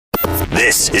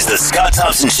This is the Scott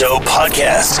Thompson Show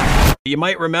podcast. You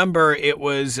might remember it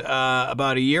was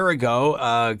about a year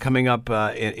ago, coming up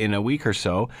in a week or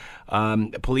so,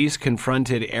 police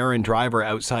confronted Aaron Driver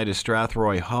outside his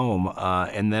Strathroy home,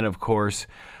 and then, of course,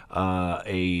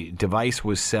 a device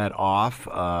was set off,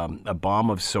 a bomb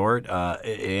of sort.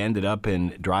 It ended up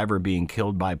in Driver being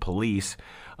killed by police.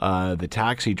 The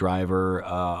taxi driver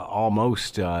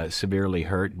almost severely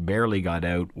hurt, barely got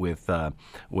out with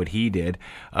what he did.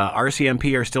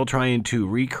 RCMP are still trying to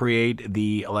recreate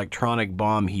the electronic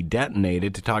bomb he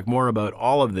detonated. To talk more about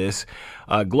all of this,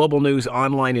 Global News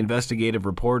online investigative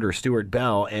reporter Stuart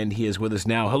Bell, and he is with us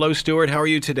now. Hello, Stuart. How are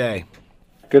you today?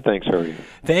 Good, thanks. How are you?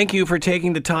 Thank you for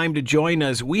taking the time to join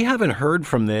us. We haven't heard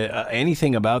from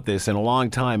anything about this in a long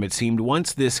time. It seemed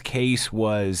once this case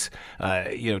was,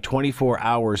 24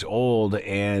 hours old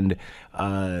and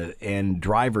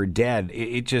Driver dead,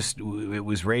 it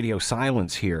was radio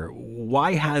silence here.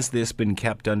 Why has this been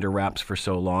kept under wraps for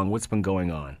so long? What's been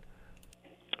going on?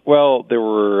 Well, there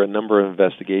were a number of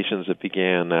investigations that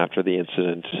began after the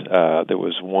incident. There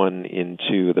was one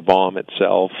into the bomb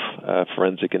itself, a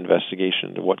forensic investigation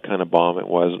into what kind of bomb it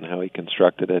was and how he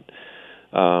constructed it.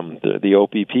 The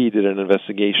OPP did an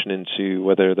investigation into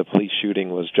whether the police shooting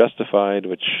was justified,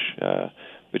 which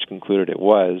concluded it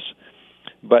was.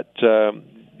 But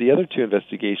the other two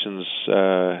investigations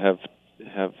have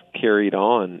carried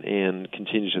on and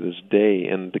continue to this day.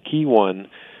 And the key one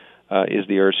is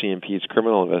the RCMP's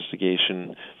criminal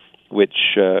investigation,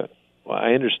 which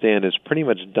I understand is pretty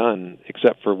much done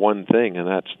except for one thing, and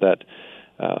that's that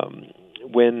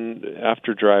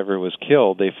after Driver was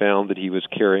killed, they found that he was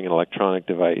carrying an electronic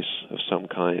device of some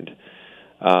kind.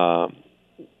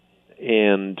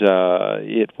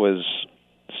 It was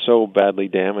so badly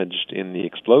damaged in the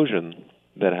explosion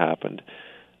that happened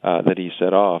that he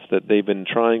set off that they've been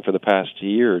trying for the past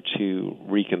year to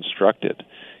reconstruct it,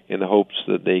 in the hopes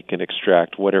that they can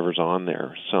extract whatever's on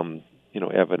there, some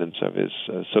evidence of his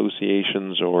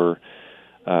associations or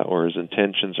his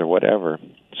intentions or whatever.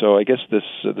 So I guess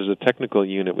there's a technical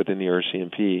unit within the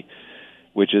RCMP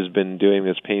which has been doing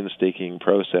this painstaking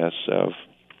process of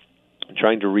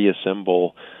trying to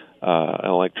reassemble an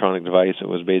electronic device that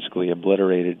was basically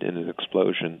obliterated in an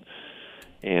explosion.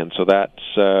 And so that's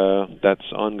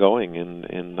ongoing,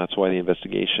 and that's why the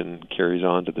investigation carries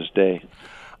on to this day.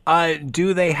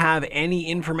 Do they have any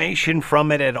information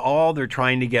from it at all? They're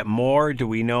trying to get more. Do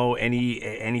we know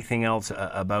anything else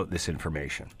about this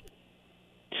information?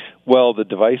 Well, the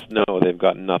device, no, they've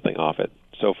got nothing off it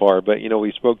so far. But,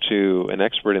 we spoke to an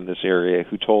expert in this area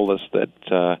who told us that,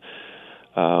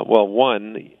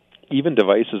 even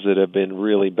devices that have been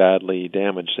really badly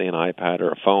damaged, say an iPad or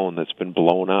a phone that's been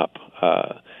blown up,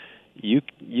 the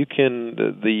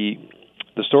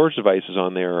storage devices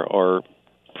on there are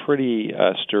pretty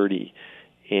sturdy,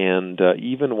 and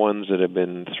even ones that have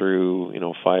been through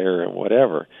fire and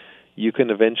whatever, you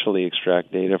can eventually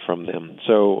extract data from them.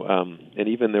 So and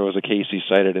even there was a case he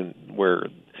cited where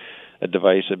a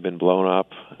device had been blown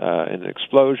up in an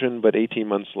explosion, but 18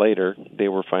 months later they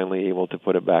were finally able to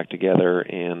put it back together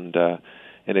and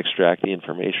extract the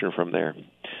information from there.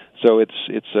 So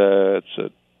it's a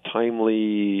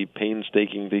timely,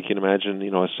 painstaking. You can imagine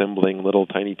assembling little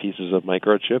tiny pieces of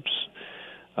microchips.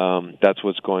 That's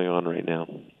what's going on right now.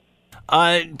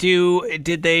 Did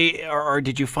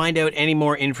you find out any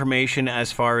more information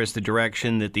as far as the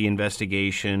direction that the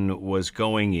investigation was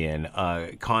going in?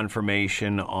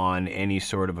 Confirmation on any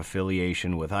sort of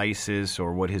affiliation with ISIS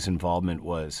or what his involvement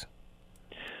was?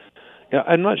 Yeah,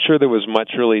 I'm not sure there was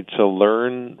much really to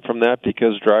learn from that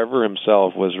because Driver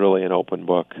himself was really an open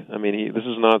book. I mean, this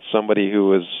is not somebody who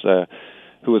was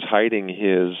hiding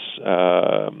his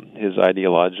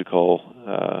ideological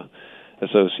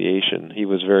association. He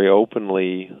was very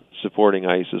openly supporting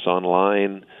ISIS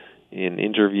online, in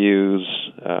interviews.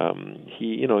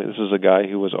 This is a guy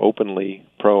who was openly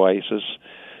pro-ISIS.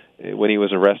 When he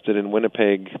was arrested in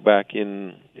Winnipeg back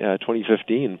in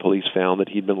 2015, police found that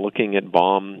he'd been looking at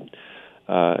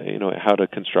how to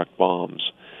construct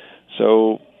bombs.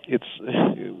 So it's,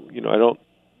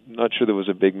 not sure there was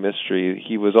a big mystery.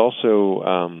 He was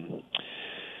also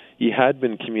he had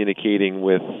been communicating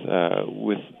with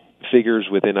figures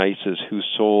within ISIS whose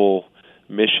sole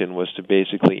mission was to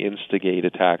basically instigate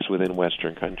attacks within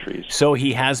Western countries. So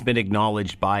he has been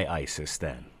acknowledged by ISIS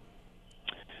then?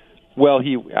 Well,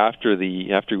 after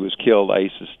he was killed,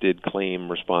 ISIS did claim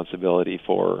responsibility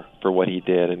for what he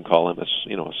did and call him a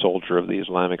soldier of the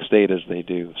Islamic State, as they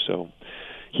do. So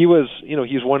he was,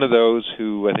 he's one of those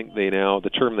who I think the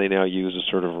term they now use is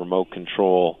sort of remote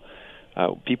control.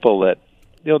 People that,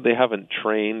 they haven't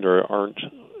trained or aren't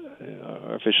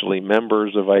officially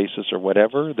members of ISIS or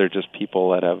whatever. They're just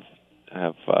people that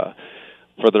have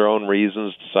for their own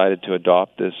reasons, decided to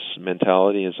adopt this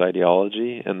mentality, this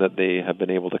ideology, and that they have been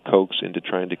able to coax into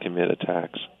trying to commit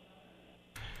attacks.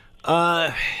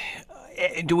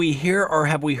 Do we hear or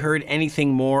have we heard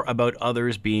anything more about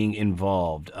others being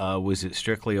involved? Was it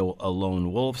strictly a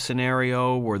lone wolf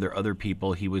scenario? Were there other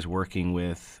people he was working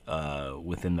with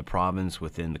within the province,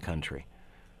 within the country?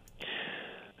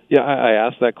 Yeah, I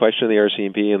asked that question to the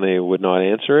RCMP, and they would not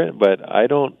answer it, but I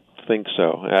don't think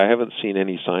so. I haven't seen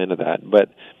any sign of that. But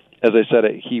as I said,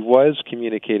 he was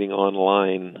communicating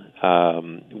online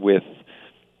with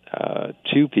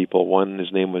two people. One,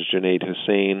 his name was Junaid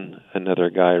Hussain, another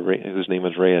guy whose name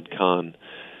was Rayed Khan.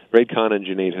 Rayed Khan and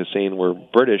Junaid Hussain were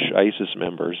British ISIS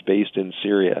members based in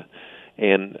Syria.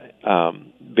 And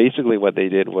basically what they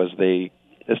did was they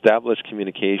established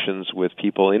communications with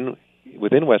people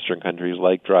within Western countries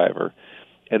like Driver,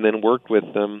 and then worked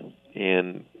with them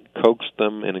and coaxed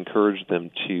them and encouraged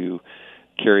them to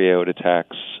carry out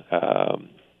attacks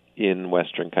in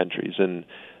Western countries. And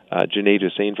Junaid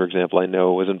Hussain, for example, I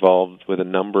know was involved with a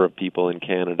number of people in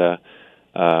Canada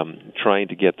trying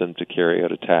to get them to carry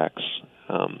out attacks.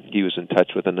 He was in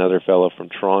touch with another fellow from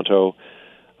Toronto.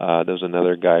 There was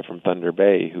another guy from Thunder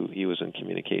Bay who he was in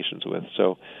communications with.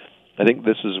 So I think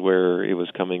this is where it was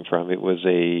coming from. It was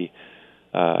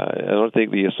I don't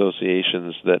think the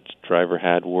associations that Driver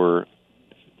had were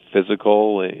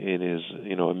physical in his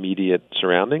immediate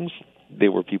surroundings. They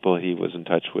were people he was in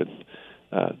touch with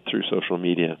through social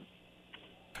media.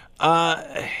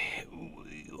 I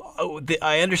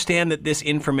understand that this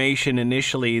information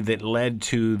initially that led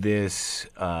to this,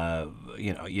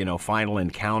 final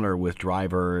encounter with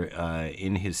Driver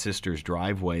in his sister's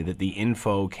driveway, that the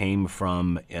info came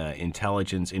from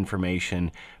intelligence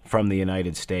information from the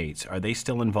United States. Are they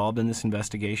still involved in this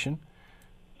investigation?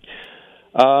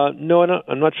 No,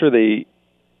 I'm not sure they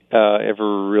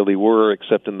ever really were,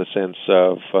 except in the sense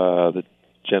of the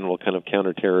general kind of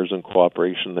counterterrorism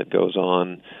cooperation that goes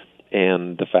on,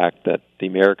 and the fact that the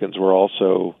Americans were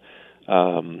also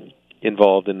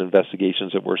involved in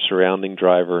investigations that were surrounding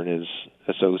Driver and his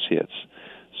associates.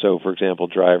 So, for example,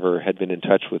 Driver had been in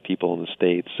touch with people in the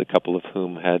States, a couple of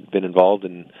whom had been involved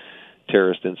in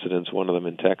terrorist incidents, one of them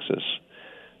in Texas.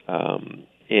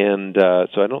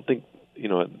 So I don't think,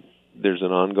 there's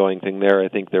an ongoing thing there. I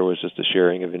think there was just a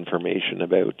sharing of information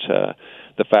about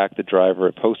the fact that Driver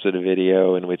had posted a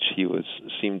video in which he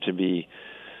seemed to be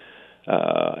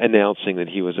announcing that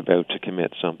he was about to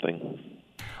commit something.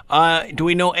 Do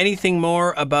we know anything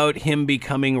more about him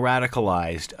becoming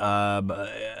radicalized?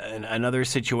 Another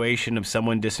situation of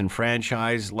someone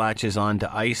disenfranchised latches on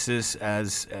to ISIS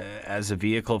as a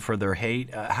vehicle for their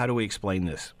hate. How do we explain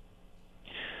this?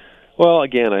 Well,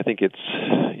 again, I think it's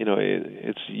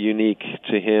unique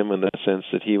to him in the sense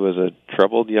that he was a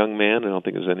troubled young man. I don't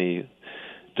think there's any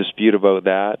dispute about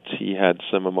that. He had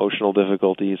some emotional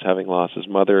difficulties, having lost his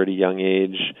mother at a young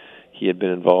age. He had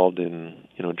been involved in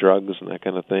drugs and that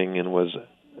kind of thing, and was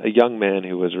a young man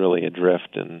who was really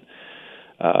adrift. And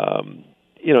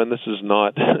and this is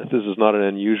not an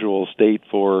unusual state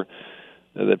for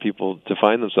that people to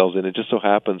find themselves in. It just so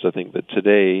happens, I think, that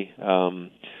today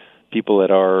people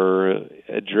that are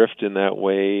adrift in that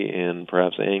way and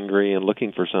perhaps angry and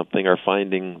looking for something are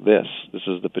finding this. This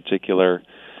is the particular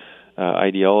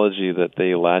ideology that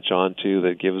they latch onto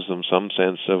that gives them some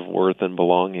sense of worth and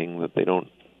belonging that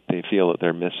they feel that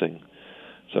they're missing.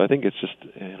 So I think it's just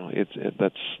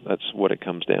that's what it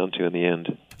comes down to in the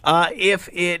end. If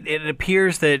it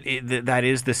appears that that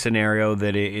is the scenario,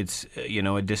 that it's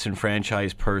a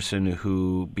disenfranchised person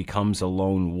who becomes a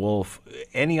lone wolf,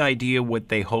 any idea what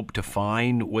they hope to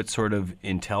find? What sort of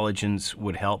intelligence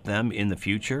would help them in the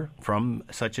future from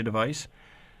such a device?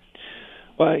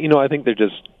 Well, I think they're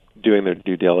just doing their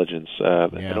due diligence.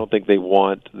 I don't think they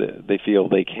feel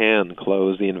they can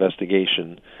close the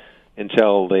investigation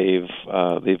until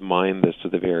they've mined this to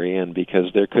the very end, because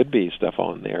there could be stuff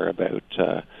on there about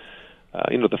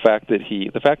the fact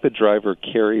that Driver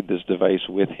carried this device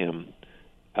with him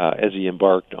as he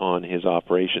embarked on his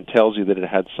operation tells you that it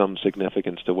had some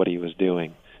significance to what he was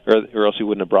doing, or else he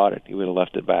wouldn't have brought it. He would have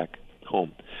left it back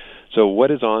home. So what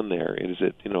is on there? Is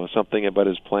it something about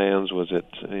his plans? Was it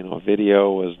a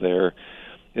video? Is there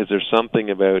something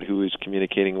about who he's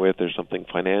communicating with? There's something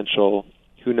financial.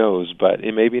 Who knows? But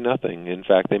it may be nothing. In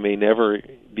fact, they may never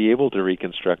be able to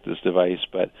reconstruct this device,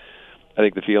 but I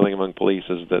think the feeling among police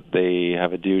is that they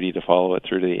have a duty to follow it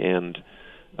through to the end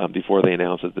before they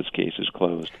announce that this case is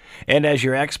closed. And as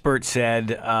your expert said,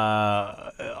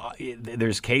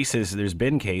 there's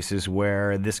been cases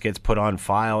where this gets put on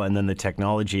file, and then the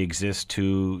technology exists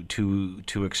to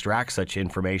extract such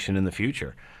information in the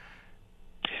future.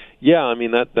 Yeah, I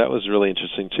mean that was really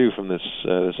interesting too from this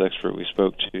expert we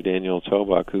spoke to, Daniel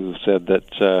Tobak, who said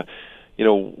that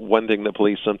one thing that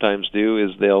police sometimes do is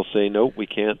they'll say, nope, we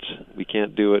can't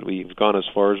do it. We've gone as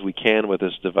far as we can with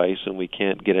this device, and we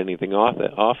can't get anything off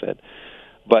it.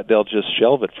 But they'll just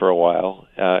shelve it for a while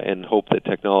and hope that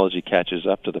technology catches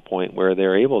up to the point where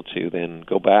they're able to then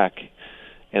go back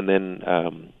and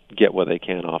then get what they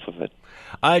can off of it.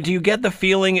 Do you get the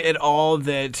feeling at all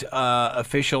that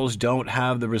officials don't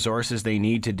have the resources they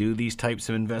need to do these types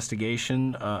of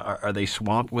investigation? Are they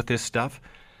swamped with this stuff?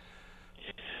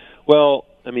 Well,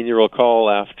 I mean, you recall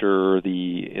after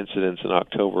the incidents in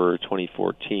October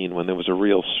 2014, when there was a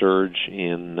real surge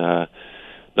in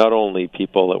not only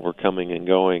people that were coming and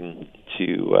going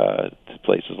to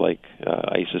places like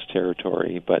ISIS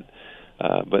territory, but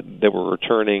that were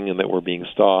returning and that were being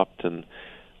stopped, and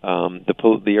the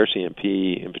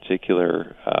RCMP in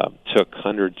particular took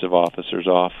hundreds of officers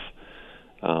off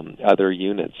other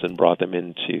units and brought them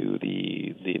into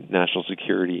the national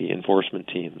security enforcement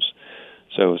teams.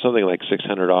 So something like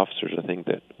 600 officers, I think,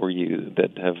 that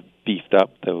have beefed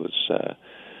up those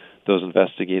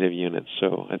investigative units.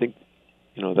 So I think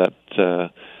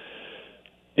that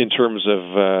in terms of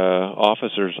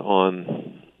officers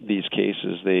on these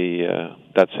cases,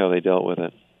 that's how they dealt with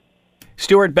it.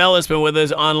 Stuart Bell has been with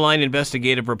us, online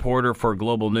investigative reporter for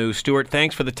Global News. Stuart,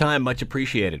 thanks for the time. Much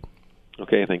appreciated.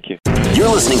 Okay, thank you. You're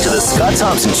listening to The Scott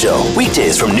Thompson Show,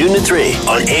 weekdays from noon to 3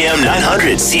 on AM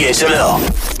 900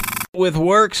 CHML. With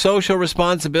work, social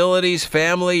responsibilities,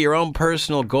 family, your own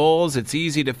personal goals, it's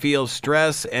easy to feel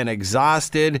stressed and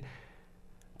exhausted.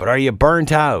 But are you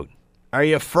burnt out? Are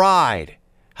you fried?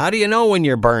 How do you know when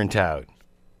you're burnt out?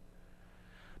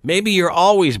 Maybe you're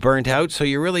always burnt out, so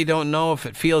you really don't know if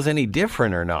it feels any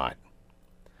different or not.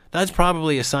 That's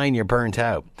probably a sign you're burnt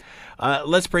out.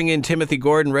 Let's bring in Timothy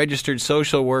Gordon, registered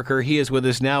social worker. He is with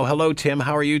us now. Hello, Tim.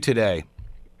 How are you today?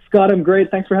 Scott, I'm great.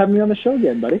 Thanks for having me on the show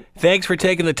again, buddy. Thanks for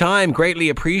taking the time. Greatly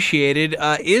appreciated.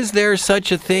 Is there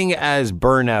such a thing as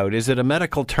burnout? Is it a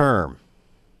medical term?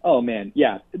 Oh, man,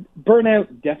 yeah.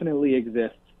 Burnout definitely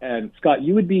exists. And, Scott,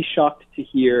 you would be shocked to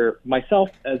hear myself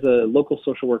as a local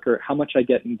social worker how much I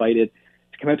get invited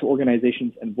to come out to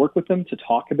organizations and work with them to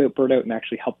talk about burnout and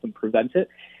actually help them prevent it.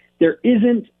 There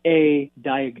isn't a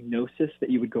diagnosis that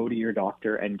you would go to your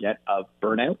doctor and get of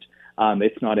burnout.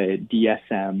 It's not a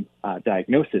DSM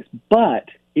diagnosis, but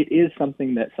it is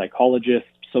something that psychologists,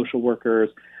 social workers,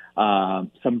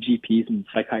 some GPs and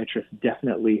psychiatrists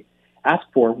definitely ask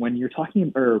for when you're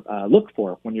talking, or look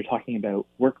for when you're talking about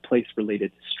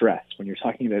workplace-related stress, when you're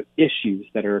talking about issues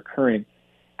that are occurring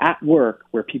at work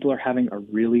where people are having a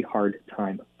really hard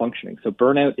time functioning. So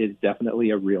burnout is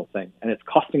definitely a real thing, and it's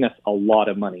costing us a lot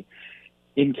of money.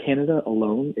 In Canada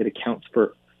alone, it accounts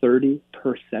for 30%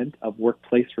 of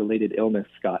workplace-related illness,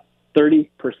 Scott. 30%.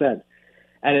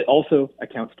 And it also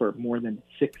accounts for more than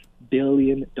 $6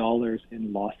 billion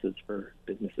in losses for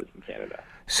businesses in Canada.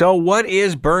 So what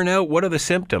is burnout? What are the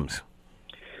symptoms?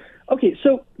 Okay,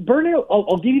 so burnout,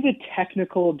 I'll give you the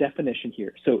technical definition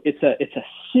here. So it's a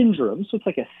syndrome, so it's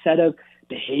like a set of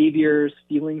behaviors,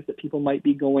 feelings that people might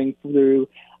be going through,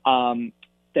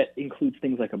 that includes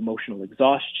things like emotional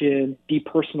exhaustion,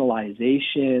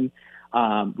 depersonalization,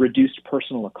 reduced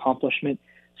personal accomplishment.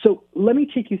 So let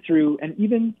me take you through, and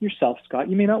even yourself, Scott,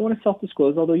 you may not want to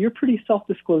self-disclose, although you're a pretty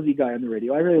self-disclosey guy on the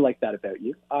radio. I really like that about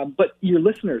you. But your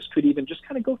listeners could even just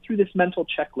kind of go through this mental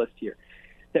checklist here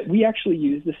that we actually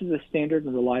use. This is a standard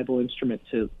and reliable instrument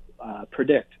to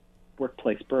predict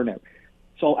workplace burnout.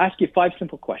 So I'll ask you 5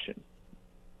 simple questions,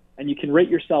 and you can rate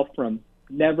yourself from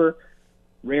never,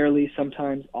 rarely,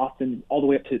 sometimes, often, all the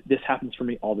way up to this happens for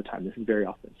me all the time. This is very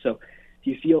often. So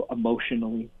do you feel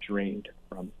emotionally drained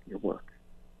from your work?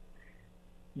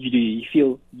 Do you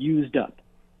feel used up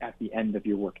at the end of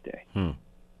your workday? Do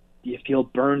you feel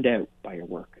burned out by your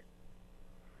work?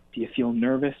 Do you feel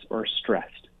nervous or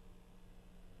stressed?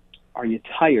 Are you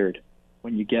tired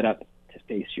when you get up to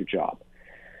face your job?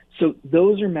 So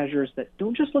those are measures that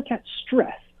don't just look at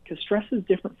stress, because stress is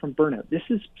different from burnout. This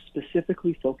is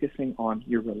specifically focusing on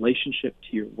your relationship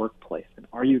to your workplace. And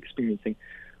are you experiencing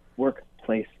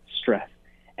workplace stress?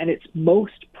 And it's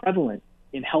most prevalent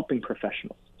in helping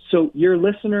professionals. So your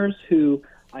listeners who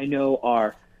I know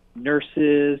are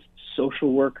nurses,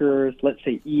 social workers, let's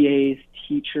say EAs,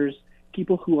 teachers,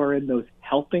 people who are in those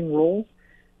helping roles,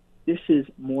 this is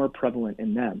more prevalent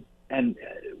in them. And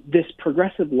this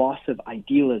progressive loss of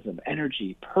idealism,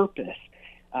 energy, purpose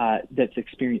that's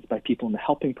experienced by people in the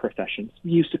helping professions,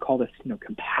 we used to call this,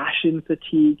 compassion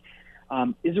fatigue,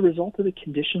 is a result of the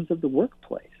conditions of the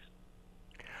workplace.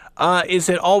 Is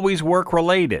it always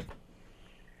work-related?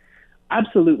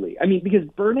 Absolutely. I mean, because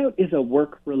burnout is a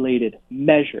work-related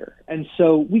measure. And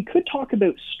so we could talk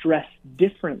about stress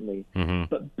differently,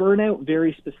 but burnout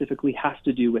very specifically has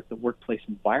to do with the workplace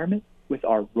environment, with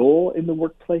our role in the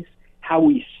workplace, how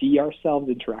we see ourselves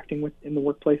interacting in the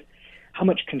workplace, how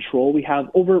much control we have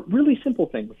over really simple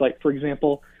things, like, for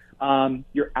example,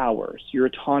 your hours, your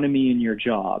autonomy in your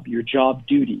job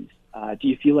duties. Do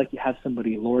you feel like you have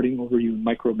somebody lording over you,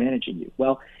 micromanaging you?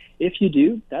 Well, if you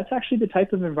do, that's actually the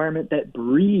type of environment that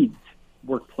breeds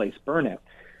workplace burnout.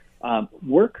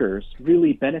 Workers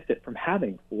really benefit from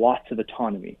having lots of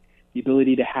autonomy, the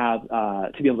ability to have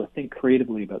to be able to think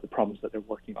creatively about the problems that they're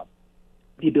working on,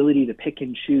 the ability to pick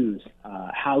and choose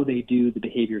how they do the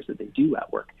behaviors that they do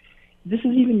at work. This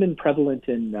has even been prevalent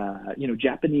in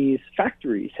Japanese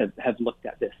factories have looked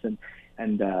at this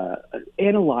and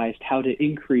analyzed how to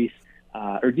increase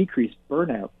or decrease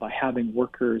burnout by having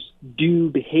workers do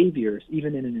behaviors,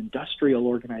 even in an industrial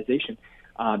organization,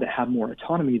 that have more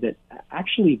autonomy, that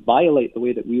actually violate the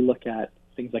way that we look at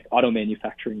things like auto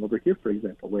manufacturing over here, for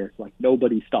example, where it's like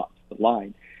nobody stops the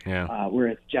line. Yeah.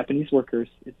 Whereas Japanese workers,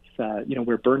 it's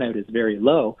where burnout is very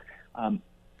low,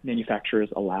 manufacturers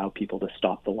allow people to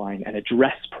stop the line and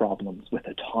address problems with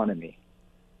autonomy.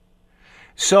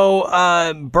 So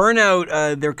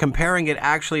burnout, they're comparing it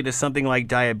actually to something like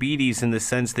diabetes in the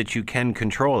sense that you can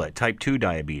control it, type 2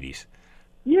 diabetes.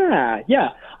 Yeah.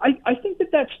 I think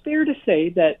that's fair to say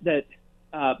that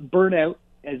burnout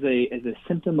as a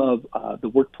symptom of the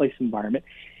workplace environment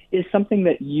is something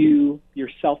that you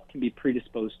yourself can be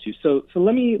predisposed to. So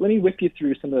let me whip you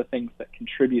through some of the things that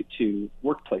contribute to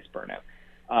workplace burnout,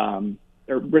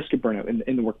 or risk of burnout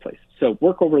in the workplace. So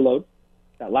work overload,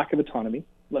 that lack of autonomy,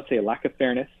 let's say a lack of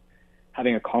fairness,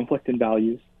 having a conflict in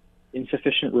values,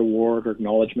 insufficient reward or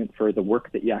acknowledgement for the work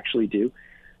that you actually do.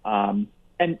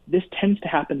 And this tends to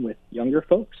happen with younger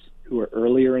folks who are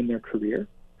earlier in their career,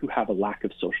 who have a lack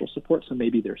of social support. So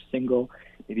maybe they're single,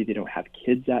 maybe they don't have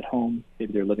kids at home,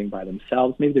 maybe they're living by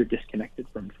themselves, maybe they're disconnected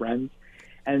from friends.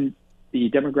 And the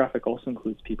demographic also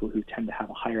includes people who tend to have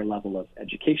a higher level of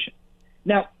education.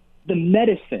 Now, the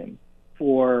medicine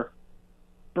for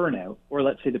burnout, or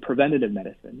let's say the preventative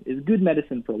medicine, is good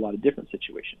medicine for a lot of different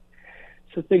situations.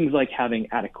 So things like having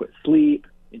adequate sleep,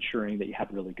 ensuring that you have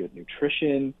really good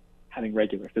nutrition, having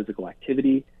regular physical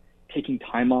activity, taking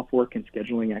time off work and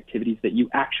scheduling activities that you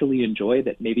actually enjoy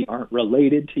that maybe aren't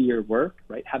related to your work,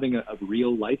 right? Having a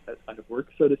real life outside of work,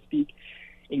 so to speak,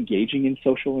 engaging in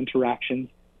social interactions,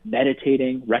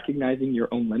 meditating, recognizing your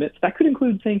own limits. That could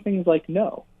include saying things like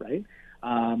no, right?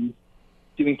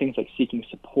 Doing things like seeking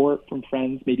support from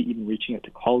friends, maybe even reaching out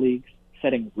to colleagues,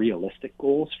 setting realistic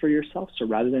goals for yourself. So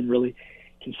rather than really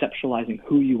conceptualizing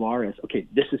who you are as, okay,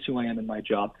 this is who I am in my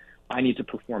job, I need to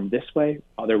perform this way,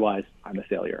 otherwise I'm a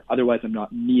failure. Otherwise I'm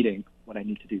not meeting what I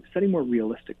need to do. Setting more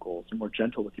realistic goals and more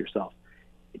gentle with yourself.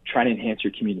 Try to enhance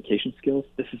your communication skills.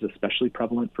 This is especially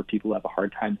prevalent for people who have a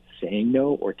hard time saying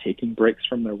no or taking breaks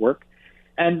from their work.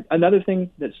 And another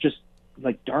thing that's just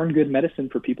like darn good medicine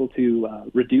for people to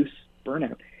reduce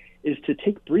burnout is to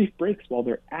take brief breaks while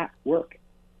they're at work.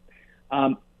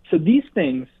 So these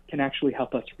things can actually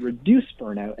help us reduce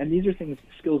burnout, and these are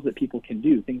skills that people can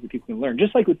do, things that people can learn,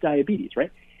 just like with diabetes,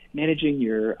 right? Managing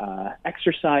your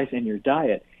exercise and your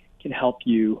diet can help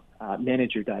you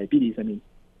manage your diabetes. I mean,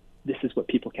 this is what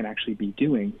people can actually be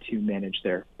doing to manage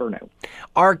their burnout.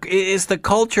 Is the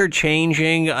culture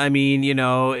changing? I mean,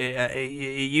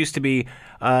 it used to be,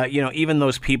 even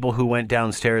those people who went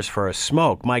downstairs for a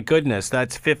smoke, my goodness,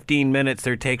 that's 15 minutes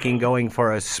they're taking going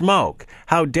for a smoke.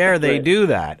 How dare they do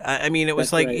that? I mean, it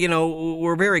was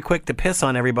we're very quick to piss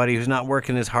on everybody who's not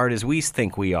working as hard as we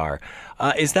think we are.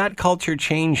 Is that culture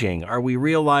changing? Are we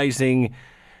realizing,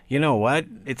 you know what,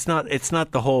 it's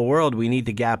not the whole world. We need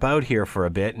to gap out here for a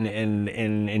bit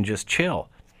and just chill.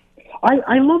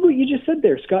 I love what you just said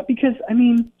there, Scott, because, I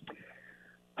mean,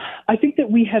 I think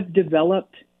that we have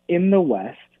developed in the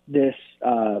West this,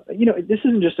 this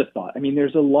isn't just a thought. I mean,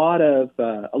 there's a lot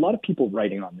of people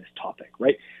writing on this topic,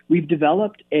 right? We've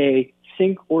developed a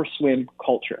sink or swim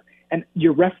culture. And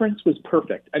your reference was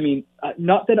perfect. I mean,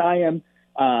 not that I am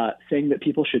saying that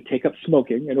people should take up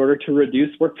smoking in order to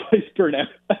reduce workplace burnout.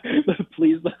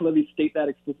 Please let me state that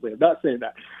explicitly. I'm not saying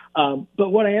that. But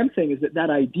what I am saying is that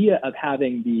idea of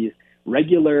having these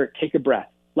regular take a breath,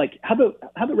 like how about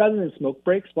rather than smoke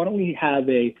breaks, why don't we have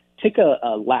take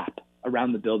a lap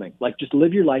around the building? Like just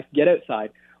live your life, get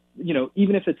outside,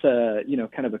 even if it's a,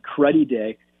 kind of a cruddy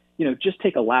day, just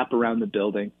take a lap around the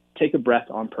building, take a breath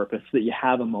on purpose so that you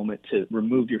have a moment to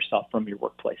remove yourself from your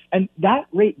workplace. And that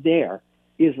right there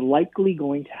is likely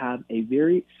going to have a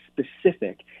very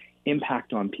specific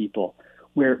impact on people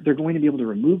where they're going to be able to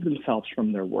remove themselves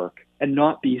from their work and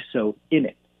not be so in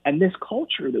it. And this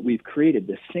culture that we've created,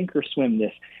 this sink or swim,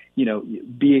 this,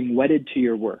 being wedded to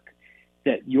your work,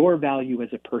 that your value as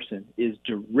a person is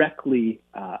directly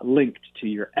linked to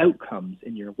your outcomes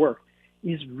in your work,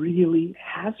 is really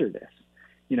hazardous.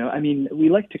 We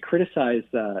like to criticize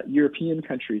European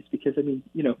countries because,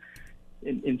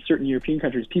 in certain European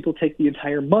countries, people take the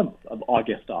entire month of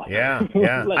August off. Yeah.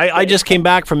 I just came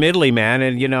back from Italy, man,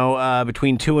 and,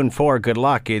 between 2 and 4, good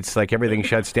luck. It's like everything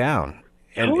shuts down.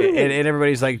 And, Totally. and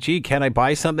everybody's like, gee, can I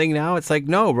buy something now? It's like,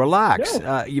 no, relax.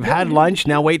 You've had lunch,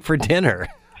 now wait for dinner.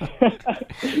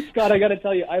 Scott, I got to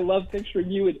tell you, I love picturing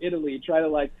you in Italy trying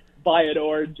to buy an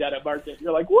orange at a market.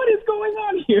 You're like, what is going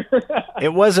on here?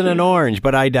 It wasn't an orange,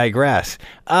 but I digress.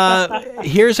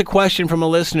 Here's a question from a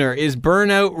listener. Is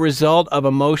burnout result of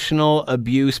emotional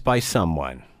abuse by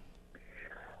someone?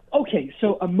 Okay,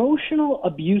 so emotional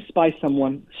abuse by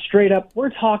someone, straight up, we're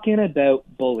talking about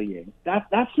bullying.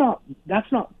 That's not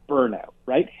burnout,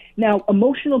 right? Now,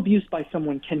 emotional abuse by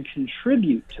someone can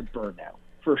contribute to burnout,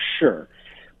 for sure.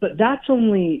 But that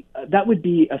would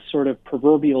be a sort of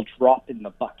proverbial drop in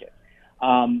the bucket.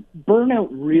 Burnout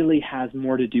really has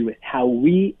more to do with how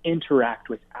we interact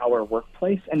with our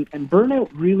workplace, and burnout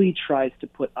really tries to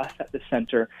put us at the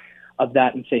center of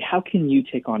that and say, how can you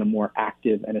take on a more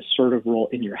active and assertive role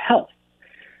in your health?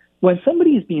 When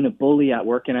somebody is being a bully at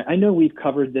work, and I know we've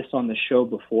covered this on the show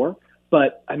before,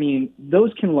 but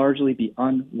those can largely be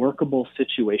unworkable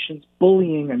situations.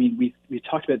 Bullying, we've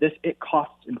talked about this, it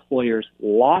costs employers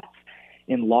lots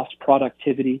in lost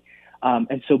productivity.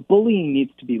 And so bullying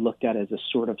needs to be looked at as a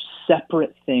sort of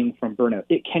separate thing from burnout.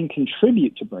 It can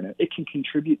contribute to burnout. It can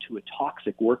contribute to a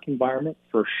toxic work environment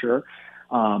for sure.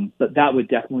 But that would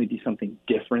definitely be something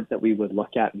different that we would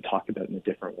look at and talk about in a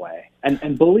different way.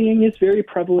 And bullying is very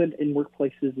prevalent in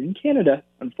workplaces in Canada,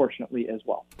 unfortunately, as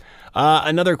well.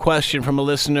 Another question from a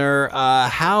listener.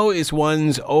 How is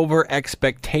one's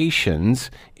over-expectations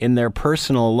in their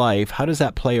personal life, how does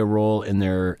that play a role in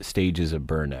their stages of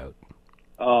burnout?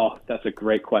 Oh, that's a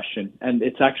great question. And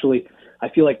it's actually, I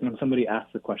feel like when somebody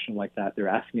asks a question like that, they're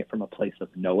asking it from a place of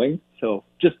knowing. So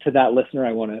just to that listener,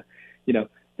 I want to,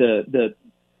 the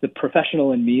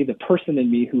professional in me, the person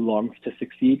in me who longs to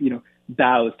succeed,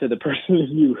 bows to the person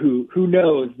in you who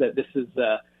knows that this is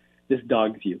this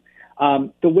dog's view.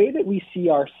 The way that we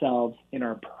see ourselves in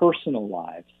our personal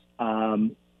lives,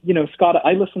 Scott,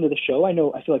 I listen to the show. I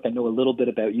feel like I know a little bit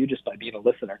about you just by being a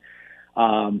listener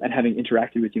and having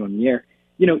interacted with you on the air.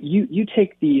 You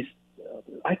take these,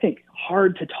 I think,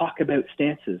 hard to talk about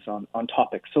stances on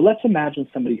topics. So let's imagine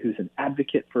somebody who's an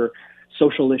advocate for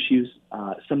social issues,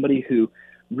 somebody who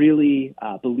really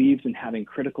believes in having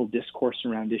critical discourse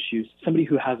around issues, somebody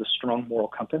who has a strong moral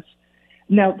compass.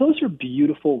 Now, those are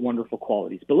beautiful, wonderful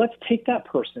qualities, but let's take that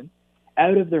person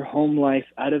out of their home life,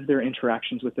 out of their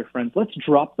interactions with their friends. Let's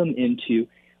drop them into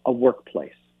a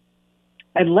workplace.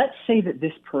 And let's say that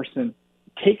this person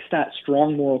takes that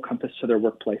strong moral compass to their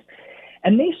workplace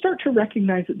and they start to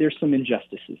recognize that there's some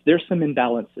injustices, there's some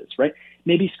imbalances, right?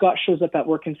 Maybe Scott shows up at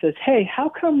work and says, hey, how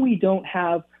come we don't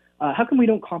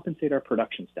compensate our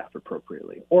production staff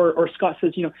appropriately? Or Scott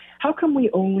says, how come we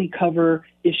only cover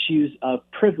issues of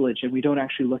privilege and we don't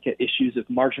actually look at issues of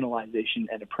marginalization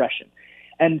and oppression?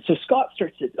 And so Scott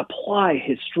starts to apply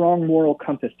his strong moral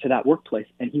compass to that workplace,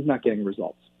 and he's not getting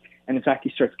results. And in fact, he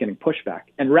starts getting pushback.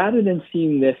 And rather than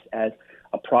seeing this as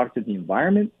a product of the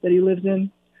environment that he lives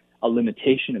in, a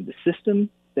limitation of the system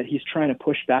that he's trying to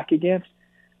push back against,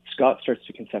 Scott starts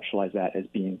to conceptualize that as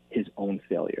being his own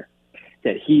failure,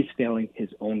 that he's failing his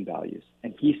own values.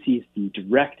 And he sees the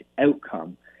direct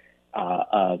outcome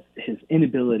of his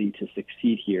inability to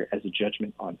succeed here as a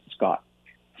judgment on Scott.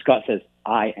 Scott says,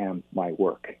 I am my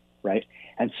work, right?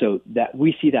 And so that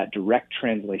we see that direct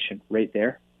translation right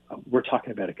there. We're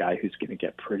talking about a guy who's going to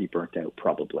get pretty burnt out,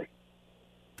 probably.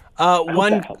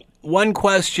 One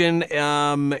question,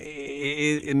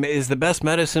 is the best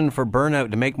medicine for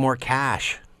burnout to make more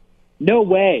cash? No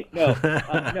way. No.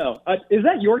 No. Is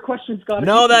that your question, Scott?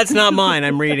 No, that's not mine.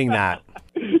 I'm reading that.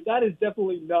 That is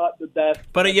definitely not the best.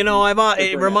 But,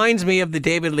 it reminds me of the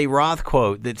David Lee Roth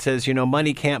quote that says,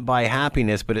 money can't buy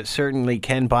happiness, but it certainly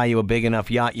can buy you a big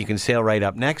enough yacht you can sail right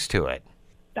up next to it.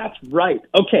 That's right.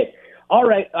 Okay. All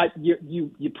right.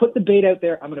 You put the bait out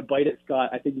there. I'm going to bite it, Scott.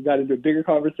 I think you got into a bigger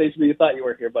conversation than you thought you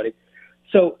were here, buddy.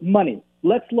 So money.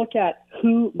 Let's look at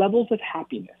levels of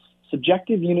happiness.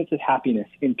 subjective units of happiness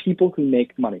in people who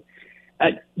make money.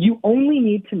 You only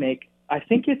need to make, I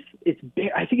think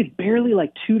it's barely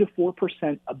like 2 to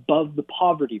 4% above the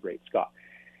poverty rate, Scott,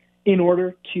 in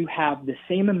order to have the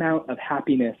same amount of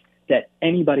happiness that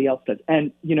anybody else does.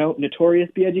 And, Notorious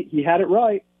B.I.G., he had it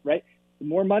right? The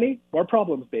more money, more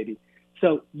problems, baby.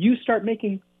 So you start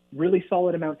making really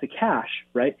solid amounts of cash,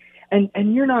 right? And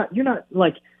you're not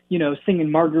like, singing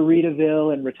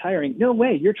Margaritaville and retiring. No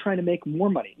way. You're trying to make more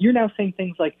money. You're now saying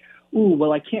things like, ooh,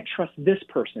 well, I can't trust this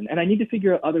person, and I need to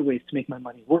figure out other ways to make my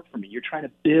money work for me. You're trying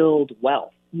to build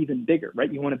wealth even bigger,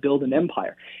 right? You want to build an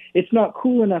empire. It's not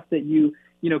cool enough that you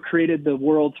created the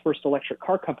world's first electric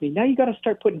car company. Now you got to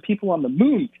start putting people on the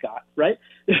moon, Scott, right?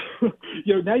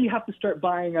 Now you have to start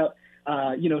buying out,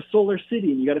 Solar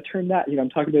City, and you got to turn that, I'm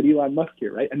talking about Elon Musk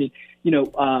here, right? I mean,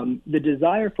 the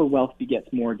desire for wealth begets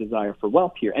more desire for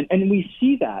wealth here. And we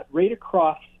see that right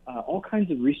across all kinds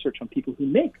of research on people who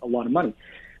make a lot of money.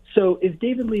 So is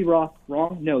David Lee Roth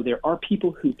wrong? No, there are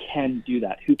people who can do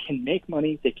that, who can make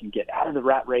money, they can get out of the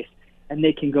rat race, and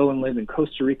they can go and live in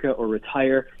Costa Rica or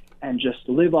retire and just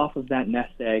live off of that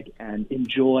nest egg and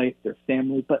enjoy their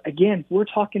family. But again, we're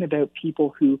talking about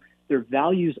people who their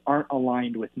values aren't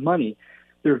aligned with money.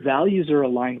 Their values are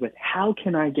aligned with, how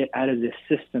can I get out of this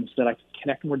system so that I can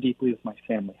connect more deeply with my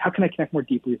family? How can I connect more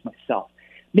deeply with myself?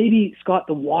 Maybe, Scott,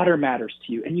 the water matters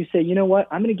to you, and you say, you know what,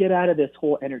 I'm going to get out of this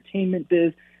whole entertainment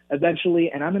biz eventually,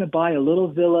 and I'm going to buy a little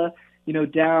villa,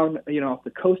 down, off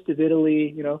the coast of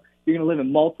Italy. You're going to live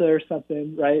in Malta or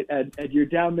something, right? And you're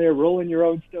down there rolling your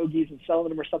own stogies and selling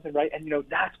them or something, right? And,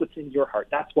 that's what's in your heart.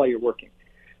 That's why you're working.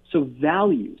 So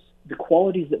values, the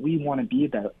qualities that we want to be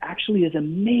about, actually is a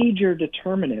major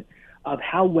determinant of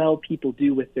how well people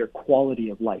do with their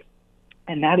quality of life.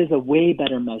 And that is a way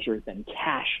better measure than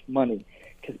cash money,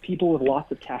 because people with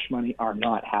lots of cash money are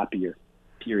not happier,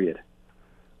 period.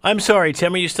 I'm sorry,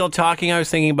 Tim, are you still talking? I was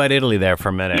thinking about Italy there for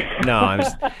a minute. No,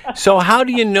 So how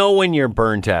do you know when you're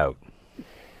burnt out?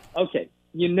 Okay,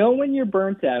 when you're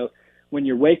burnt out, when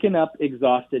you're waking up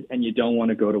exhausted and you don't want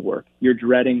to go to work. You're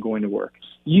dreading going to work.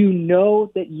 You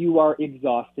know that you are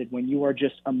exhausted when you are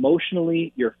just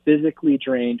emotionally, you're physically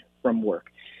drained from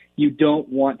work. You don't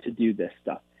want to do this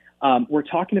stuff. We're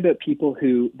talking about people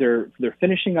who they're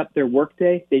finishing up their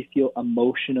workday. They feel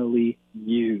emotionally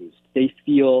used. They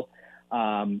feel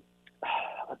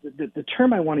the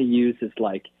term I want to use is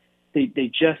like they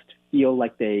just feel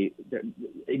like they're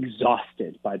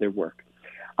exhausted by their work.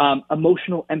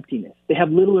 Emotional emptiness. They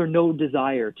have little or no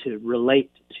desire to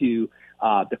relate to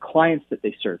the clients that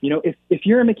they serve. If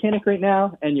you're a mechanic right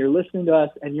now and you're listening to us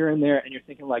and you're in there and you're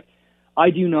thinking like, I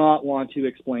do not want to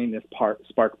explain this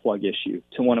spark plug issue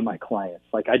to one of my clients.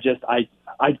 Like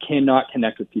I cannot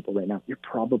connect with people right now. You're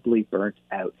probably burnt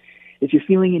out. If you're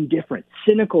feeling indifferent,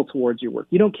 cynical towards your work,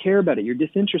 you don't care about it, you're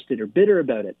disinterested or bitter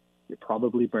about it, you're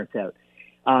probably burnt out.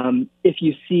 If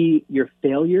you see your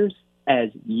failures as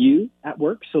you at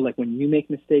work, so like when you make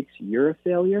mistakes, you're a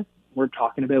failure, we're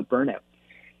talking about burnout.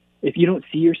 If you don't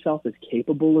see yourself as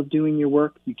capable of doing your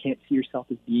work, you can't see yourself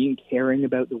as caring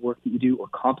about the work that you do or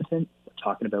competent, we're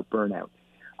talking about burnout.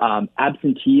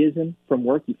 Absenteeism from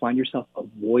work, you find yourself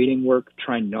avoiding work,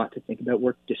 trying not to think about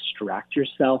work, distract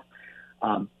yourself.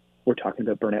 We're talking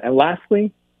about burnout. And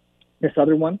lastly, this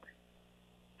other one,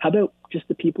 how about just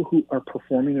the people who are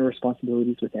performing their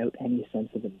responsibilities without any sense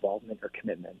of involvement or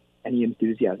commitment, any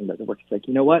enthusiasm about the work? It's like,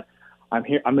 you know what, I'm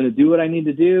here, I'm going to do what I need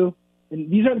to do.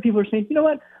 And these are the people who are saying, you know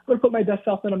what, I'm going to put my best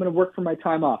self in, I'm going to work for my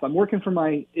time off. I'm working for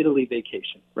my Italy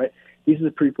vacation, right? These are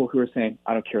the people who are saying,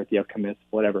 I don't care what the outcome is,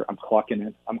 whatever, I'm clocking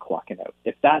in, I'm clocking out.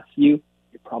 If that's you,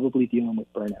 you're probably dealing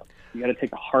with burnout. You got to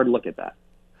take a hard look at that.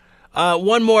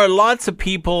 One more. Lots of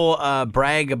people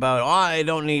brag about, I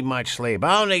don't need much sleep.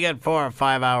 I only get 4 or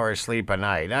 5 hours sleep a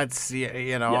night. That's,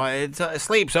 it's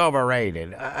sleep's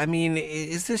overrated. I mean,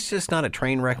 is this just not a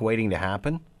train wreck waiting to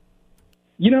happen?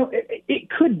 It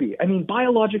could be. I mean,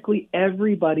 biologically,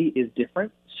 everybody is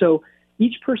different. So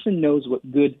each person knows what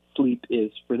good sleep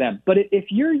is for them. But if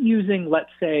you're using, let's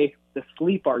say, the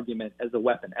sleep argument as a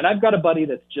weapon, and I've got a buddy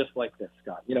that's just like this,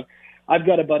 Scott. I've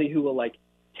got a buddy who will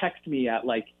text me at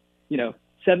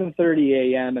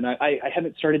 7:30 a.m. and I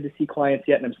haven't started to see clients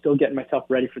yet, and I'm still getting myself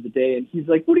ready for the day. And he's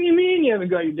like, what do you mean you haven't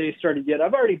got your day started yet?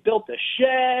 I've already built a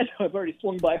shed. I've already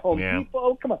swung by Home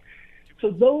Depot. Come on.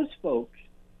 So those folks,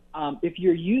 if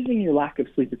you're using your lack of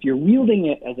sleep, if you're wielding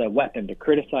it as a weapon to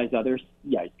criticize others,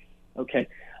 yikes. Okay.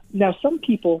 Now, some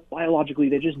people, biologically,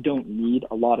 they just don't need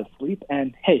a lot of sleep.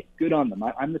 And, hey, good on them.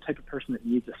 I'm the type of person that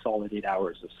needs a solid 8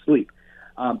 hours of sleep.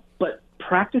 But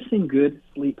practicing good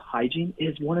sleep hygiene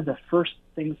is one of the first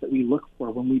things that we look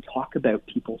for when we talk about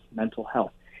people's mental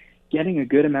health. getting a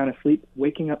good amount of sleep,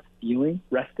 waking up feeling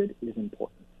rested is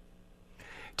important.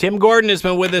 Tim Gordon has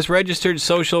been with us, registered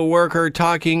social worker,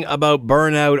 talking about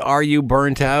burnout. Are you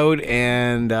burnt out,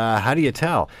 and how do you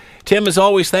tell? Tim, as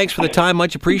always, thanks for the time.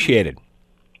 Much appreciated.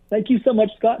 Thank you so much,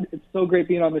 Scott. It's so great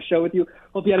being on the show with you.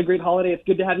 Hope you had a great holiday. It's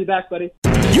good to have you back, buddy.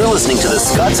 You're listening to The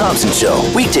Scott Thompson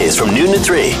Show, weekdays from noon to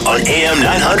 3 on AM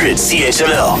 900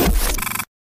 CHML.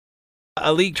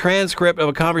 A leaked transcript of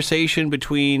a conversation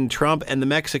between Trump and the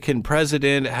Mexican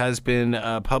president has been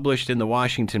published in the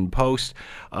Washington Post.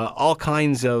 All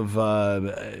kinds of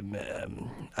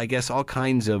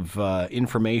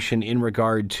information in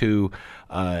regard to,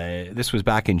 this was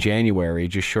back in January,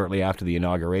 just shortly after the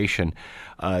inauguration,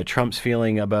 Trump's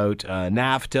feeling about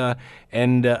NAFTA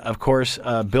and, of course,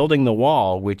 building the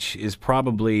wall, which is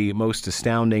probably most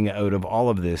astounding out of all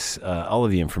of this, all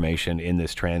of the information in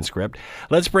this transcript.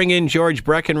 Let's bring in George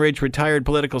Breckenridge, retired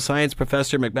political science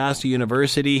professor, McMaster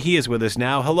University. He is with us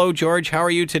now. Hello, George. How are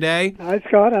you today? Hi,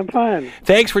 Scott. I'm fine.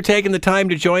 Thanks for taking the time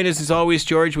to join us, as always,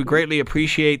 George. We greatly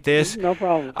appreciate this. No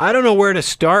problem. I don't know where to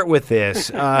start with this,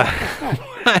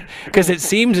 because it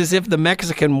seems as if the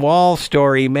Mexican wall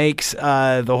story makes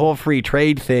the whole free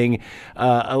trade thing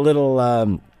a little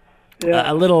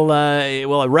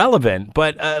irrelevant.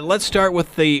 But let's start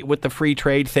with the free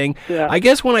trade thing. Yeah. I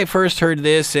guess when I first heard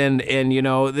this, and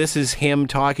this is him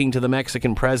talking to the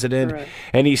Mexican president, right,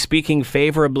 and he's speaking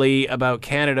favorably about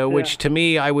Canada, which to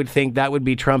me, I would think that would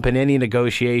be Trump in any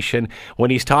negotiation.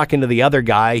 When he's talking to the other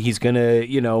guy, he's going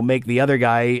to, make the other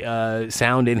guy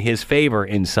sound in his favor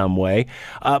in some way.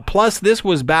 Plus, this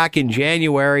was back in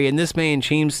January, and this man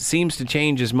seems to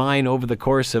change his mind over the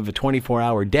course of a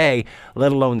 24-hour day,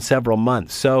 let alone several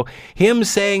months. So him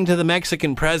saying to the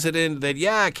Mexican president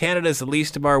that, Canada's the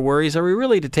least of our worries, are we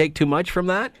really to take too much from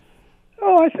that?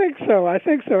 Oh, I think so.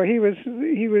 He was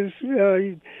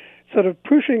sort of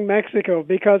pushing Mexico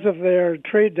because of their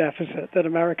trade deficit that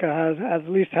America has at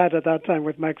least had at that time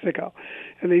with Mexico.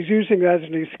 And he's using that as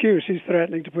an excuse. He's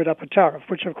threatening to put up a tariff,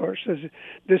 which, of course, has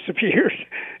disappeared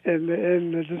in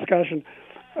the discussion.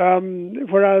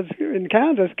 Whereas in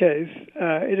Canada's case,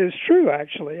 it is true,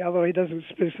 actually, although he doesn't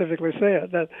specifically say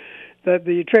it, that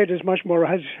the trade has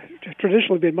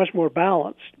traditionally been much more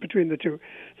balanced between the two.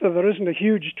 So there isn't a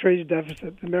huge trade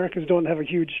deficit. The Americans don't have a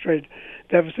huge trade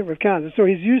deficit with Canada. So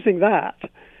he's using that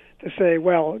to say,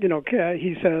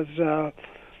 he says,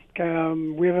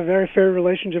 we have a very fair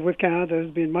relationship with Canada.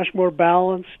 It's been much more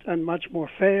balanced and much more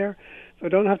fair. So we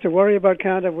don't have to worry about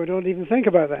Canada. We don't even think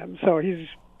about them. So he's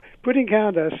putting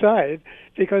Canada aside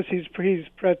because he's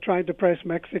trying to press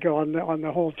Mexico on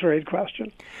the whole trade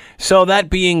question. So that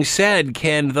being said,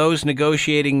 can those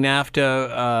negotiating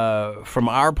NAFTA, from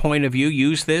our point of view,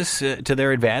 use this to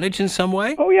their advantage in some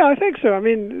way? Oh yeah, I think so. I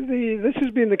mean, this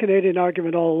has been the Canadian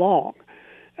argument all along,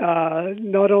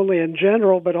 not only in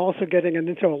general but also getting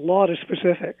into a lot of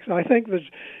specifics. I think that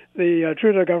the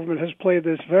Trudeau government has played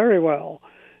this very well.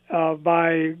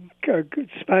 By sort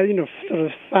of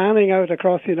fanning out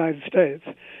across the United States,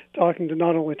 talking to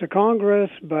not only to Congress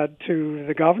but to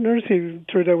the governors.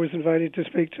 Trudeau was invited to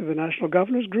speak to the National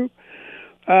Governors Group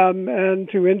and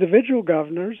to individual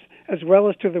governors, as well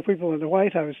as to the people in the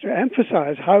White House, to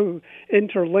emphasize how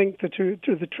interlinked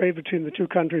the trade between the two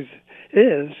countries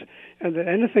is, and that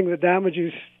anything that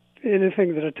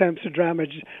attempts to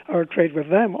damage our trade with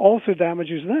them also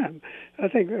damages them. I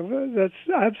think that's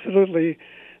absolutely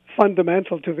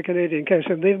fundamental to the Canadian case,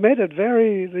 and they've made it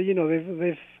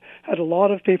they've had a lot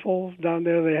of people down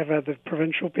there. They have had the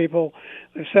provincial people.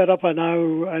 They've set up a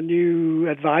new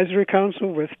advisory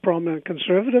council with prominent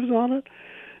conservatives on it.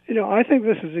 I think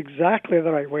this is exactly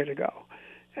the right way to go.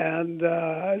 And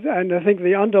I think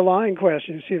the underlying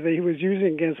question, that he was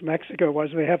using against Mexico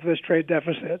was they have this trade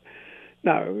deficit.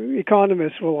 Now,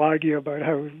 economists will argue about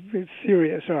how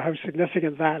serious or how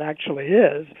significant that actually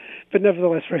is, but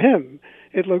nevertheless, for him,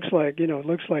 it looks like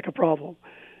a problem.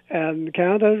 And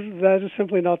Canada, that is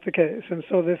simply not the case. And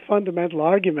so the fundamental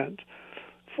argument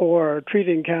for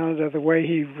treating Canada the way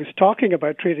he was talking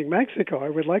about treating Mexico, I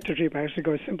would like to treat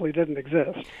Mexico, simply didn't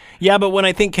exist. Yeah, but when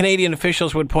I think Canadian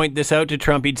officials would point this out to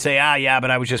Trump, he'd say, but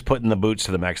I was just putting the boots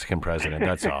to the Mexican president,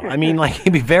 that's all. I mean,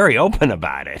 he'd be very open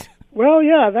about it. Well,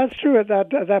 yeah, that's true at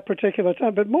that particular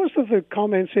time. But most of the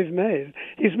comments he's made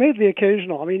the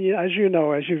occasional. I mean, as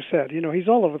you've said, he's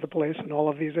all over the place in all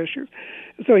of these issues.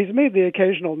 So he's made the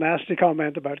occasional nasty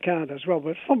comment about Canada as well.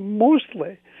 But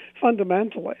fundamentally,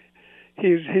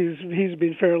 he's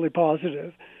been fairly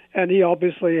positive, and he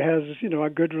obviously has a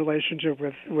good relationship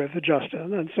with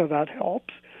Justin, and so that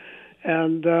helps.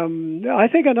 And I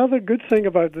think another good thing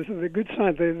about this, the good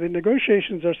sign, the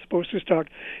negotiations are supposed to start,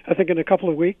 I think, in a couple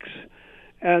of weeks.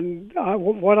 And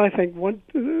what I think,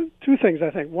 two things I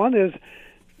think. One is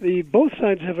both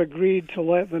sides have agreed to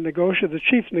let the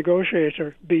chief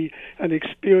negotiator be an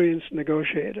experienced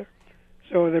negotiator.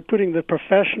 So they're putting the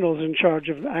professionals in charge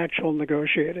of actual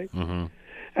negotiating. Mm-hmm.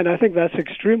 And I think that's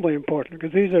extremely important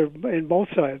because these are, in both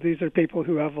sides, these are people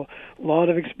who have a lot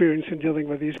of experience in dealing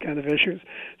with these kind of issues.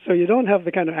 So you don't have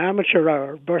the kind of amateur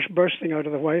hour bursting out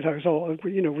of the White House,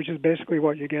 which is basically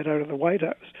what you get out of the White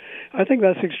House. I think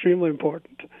that's extremely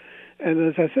important. And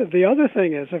as I said, the other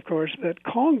thing is, of course, that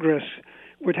Congress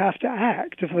would have to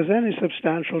act if there's any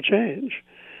substantial change.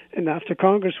 And after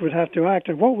Congress would have to act.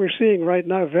 And what we're seeing right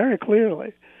now very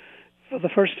clearly, for the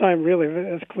first time really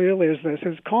as clearly as this,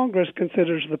 is Congress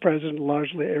considers the president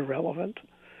largely irrelevant.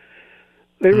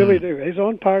 They really do. His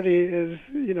own party is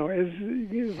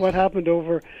what happened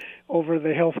over the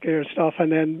healthcare stuff,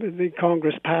 and then the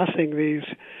Congress passing these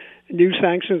new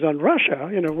sanctions on Russia,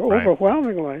 Right.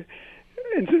 overwhelmingly,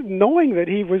 and knowing that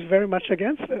he was very much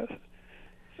against this.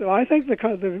 So I think the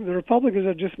Republicans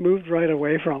have just moved right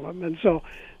away from him, and so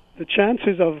the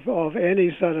chances of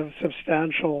any sort of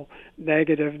substantial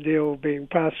negative deal being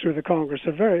passed through the Congress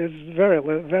are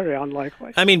very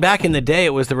unlikely. I mean, back in the day,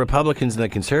 it was the Republicans and the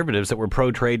Conservatives that were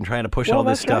pro-trade and trying to push all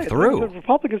this stuff through. The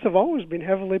Republicans have always been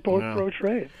heavily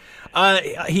pro-trade.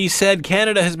 He said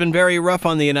Canada has been very rough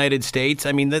on the United States.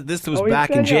 I mean, this was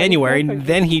back in January. Exactly.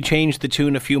 Then he changed the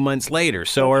tune a few months later.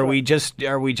 So are we just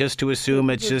to assume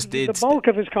the bulk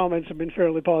of his comments have been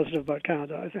fairly positive about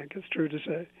Canada? I think it's true to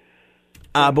say.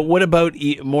 But what about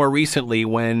more recently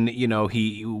when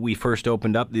we first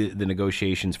opened up the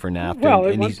negotiations for NAFTA? Well,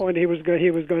 at one point he was going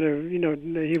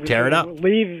to tear it up,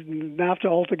 leave NAFTA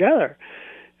altogether,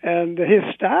 and his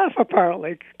staff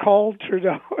apparently called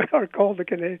Trudeau or called the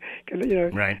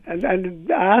Canadian, right, and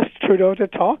asked Trudeau to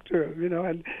talk to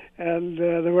him, and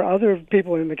there were other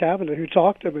people in the cabinet who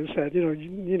talked to him and said,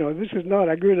 this is not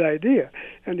a good idea,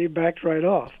 and he backed right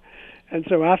off. And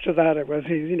so after that,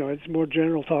 it's more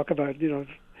general talk about,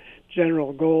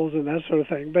 general goals and that sort of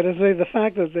thing. But the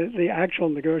fact that the actual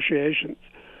negotiations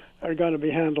are going to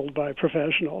be handled by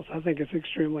professionals, I think it's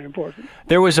extremely important.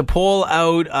 There was a poll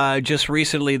out just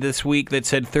recently this week that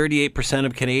said 38%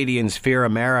 of Canadians fear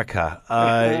America.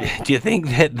 Do you think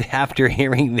that after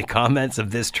hearing the comments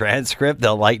of this transcript,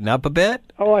 they'll lighten up a bit?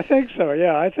 Oh, I think so.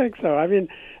 Yeah, I think so. I mean,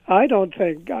 I don't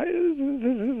think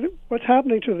what's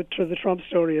happening to the Trump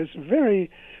story is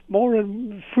fewer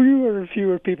and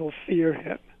fewer people fear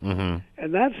him,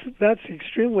 and that's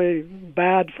extremely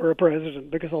bad for a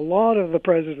president because a lot of the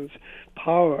president's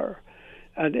power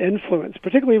and influence,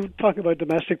 particularly talking about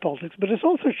domestic politics, but it's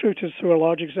also true to a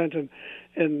large extent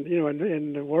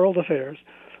in world affairs,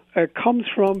 comes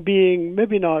from being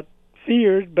maybe not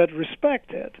feared but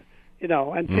respected,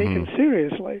 and taken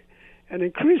seriously. And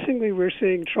increasingly we're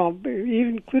seeing Trump,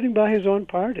 even including by his own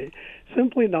party,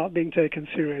 simply not being taken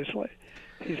seriously.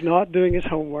 He's not doing his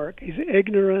homework. He's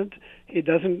ignorant. He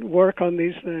doesn't work on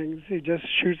these things. He just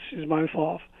shoots his mouth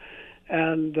off.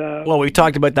 And well, we've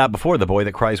talked about that before, the boy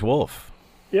that cries wolf.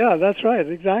 Yeah, that's right,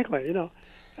 exactly.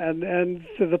 And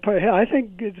so I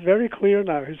think it's very clear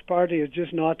now his party is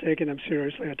just not taking him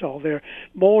seriously at all.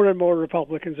 More and more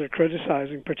Republicans are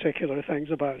criticizing particular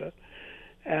things about it.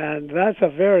 And that's a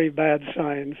very bad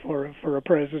sign for a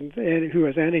president who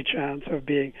has any chance of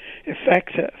being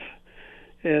effective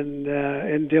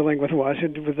in dealing with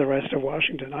Washington, with the rest of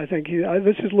Washington. I think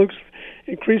looks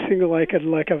increasingly like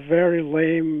a very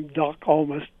lame duck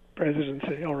almost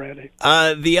presidency already.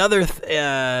 The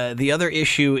other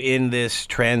issue in this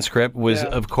transcript was,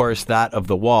 of course, that of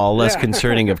the wall, less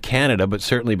concerning of Canada, but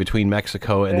certainly between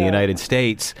Mexico and the United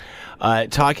States.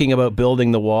 Talking about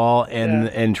building the wall,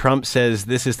 and Trump says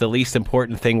this is the least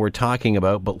important thing we're talking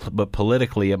about, but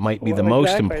politically it might be the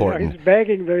most important. He's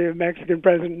begging the Mexican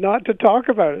president not to talk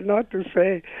about it, not to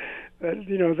say that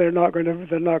they're not going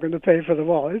to pay for the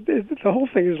wall. The whole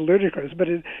thing is ludicrous. But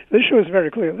this shows very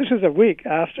clearly. This is a week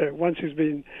after once he's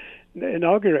been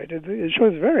inaugurated. It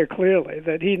shows very clearly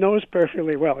that he knows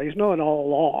perfectly well. He's known all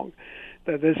along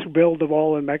that this build the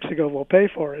wall in Mexico will pay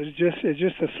for it. It's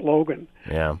just a slogan,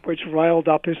 which riled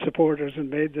up his supporters and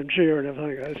made them cheer and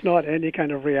everything. It's not any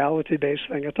kind of reality-based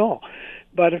thing at all.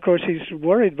 But of course, he's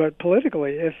worried about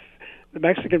politically if the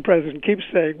Mexican president keeps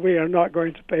saying we are not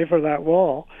going to pay for that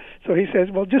wall. So he says,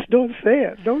 well, just don't say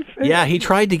it. Don't say it. Yeah, he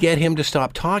tried to get him to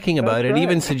stop talking about it. Right.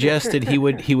 Even suggested he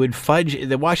would fudge.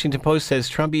 The Washington Post says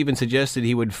Trump even suggested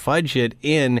he would fudge it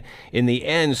in the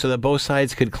end so that both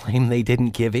sides could claim they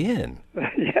didn't give in.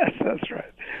 Yes, that's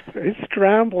right. So he's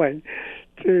scrambling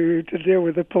to deal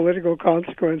with the political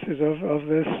consequences of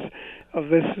this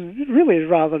this really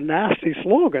rather nasty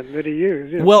slogan that he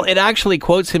used. Well, it actually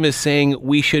quotes him as saying,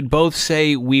 "We should both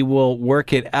say we will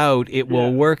work it out. It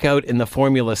will work out in the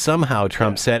formula somehow,"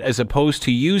 Trump said, as opposed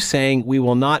to you saying, "We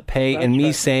will not pay," and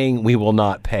me saying, "We will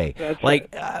not pay." That's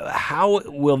how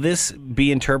will this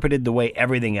be interpreted the way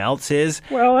everything else is?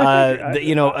 Well,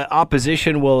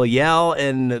 opposition will yell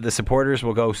and the supporters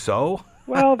will go, "So?"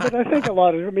 Well, but I think a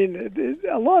lot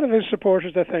of his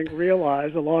supporters, I think,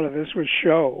 realized a lot of this was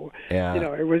show. Yeah.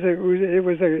 It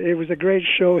was a great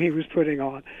show he was putting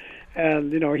on,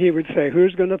 and he would say,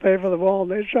 "Who's going to pay for the wall?"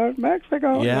 And they'd shout,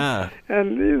 "Mexico." Yeah.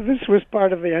 And this was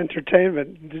part of the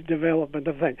entertainment development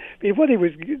of things. I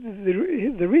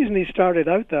mean, the reason he started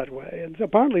out that way, and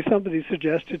apparently somebody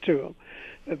suggested to him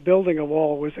that building a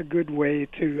wall was a good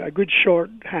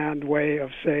shorthand way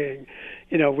of saying,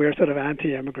 we're sort of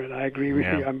anti-immigrant. I agree with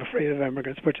you. I'm afraid of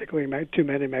immigrants, particularly too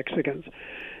many Mexicans.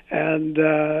 And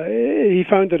he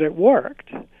found that it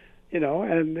worked,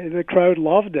 and the crowd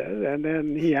loved it. And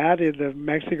then he added that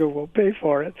Mexico will pay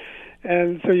for it.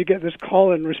 And so you get this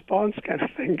call and response kind of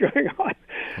thing going on.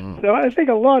 So I think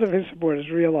a lot of his supporters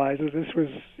realized that this was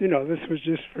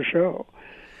just for show.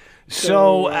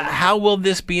 So how will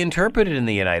this be interpreted in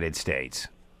the United States?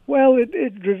 Well, it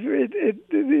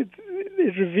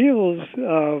reveals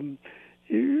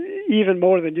even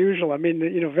more than usual. I mean,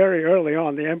 very early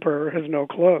on, the emperor has no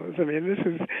clothes. I mean, this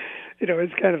is,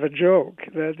 it's kind of a joke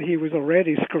that he was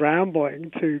already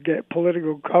scrambling to get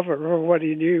political cover for what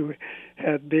he knew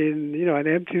had been, an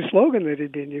empty slogan that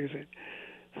he'd been using.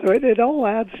 So it all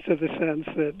adds to the sense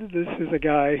that this is a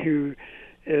guy who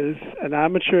is an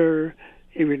amateur.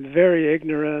 He was very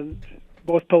ignorant,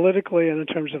 both politically and in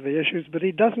terms of the issues, but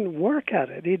he doesn't work at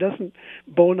it. He doesn't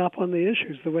bone up on the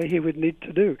issues the way he would need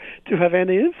to do to have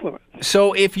any influence.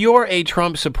 So if you're a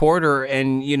Trump supporter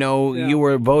and, you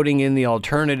were voting in the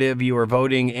alternative, you were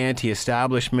voting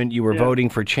anti-establishment, you were voting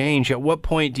for change, at what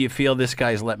point do you feel this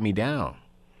guy's let me down?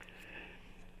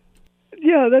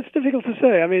 Yeah, that's difficult to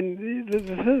say. I mean,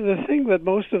 the thing that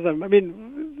most of them, I mean,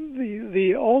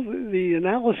 all the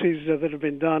analyses that have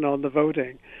been done on the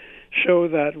voting show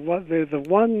that the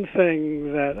one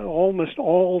thing that almost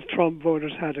all Trump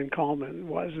voters had in common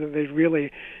was that they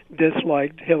really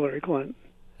disliked Hillary Clinton.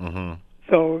 Mm-hmm.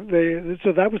 So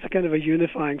that was kind of a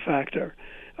unifying factor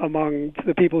among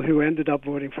the people who ended up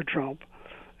voting for Trump.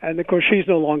 And of course, she's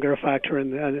no longer a factor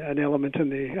in an element in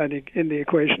the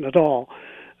equation at all.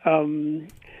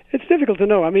 It's difficult to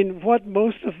know. I mean, what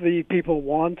most of the people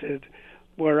wanted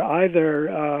were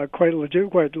either quite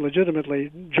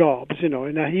legitimately jobs,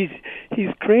 Now he's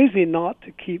crazy not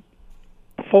to keep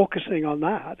focusing on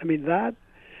that. I mean, that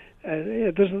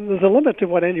there's a limit to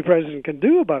what any president can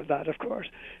do about that, of course,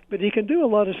 but he can do a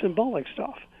lot of symbolic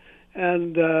stuff,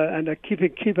 and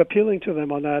keep appealing to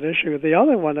them on that issue. The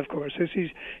other one, of course, is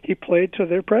he played to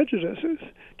their prejudices,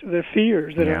 to their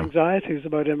fears, their anxieties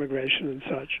about immigration and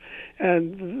such,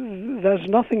 and there's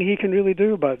nothing he can really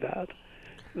do about that.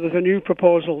 There's a new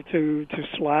proposal to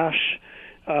slash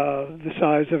the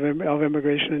size of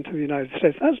immigration into the United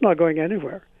States. That's not going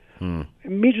anywhere.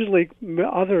 Immediately,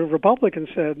 other Republicans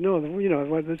said, no,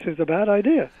 this is a bad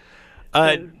idea.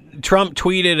 Trump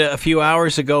tweeted a few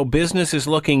hours ago, business is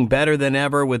looking better than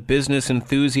ever with business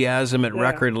enthusiasm at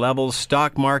record levels,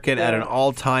 stock market at an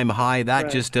all-time high. That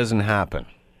just doesn't happen.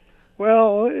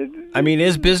 Well,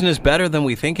 is business better than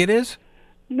we think it is?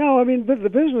 No, I mean, but the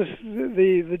business,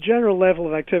 the general level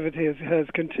of activity has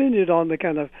continued on the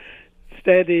kind of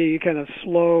steady, kind of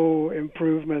slow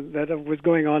improvement that was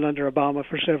going on under Obama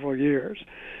for several years.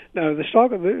 Now,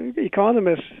 the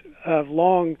economists have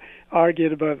long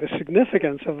argued about the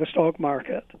significance of the stock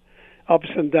market, ups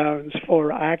and downs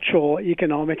for actual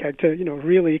economic activity,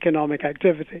 real economic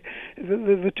activity.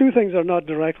 The two things are not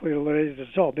directly related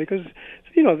at all because,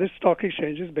 this stock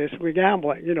exchange is basically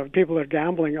gambling. People are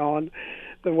gambling on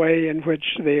the way in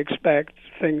which they expect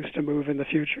things to move in the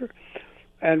future.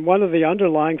 And one of the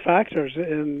underlying factors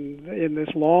in this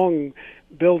long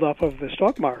build-up of the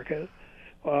stock market,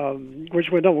 which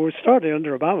was started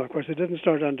under Obama, of course, it didn't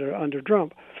start under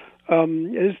Trump,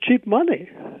 is cheap money.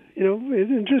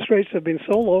 Interest rates have been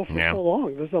so low for so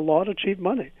long. There's a lot of cheap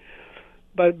money.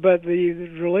 But the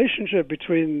relationship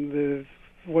between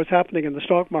what's happening in the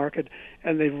stock market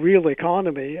and the real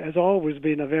economy has always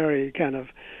been a very kind of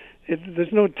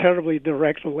there's no terribly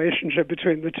direct relationship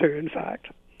between the two, in fact.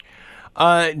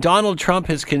 Donald Trump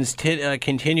has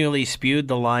continually spewed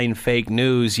the line fake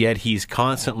news, yet he's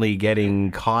constantly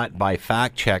getting caught by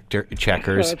fact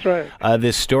checkers. That's right.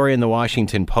 This story in the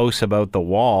Washington Post about the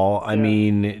wall, I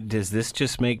mean, does this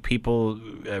just make people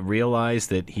realize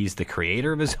that he's the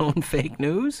creator of his own fake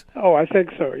news? Oh, I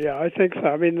think so. Yeah, I think so.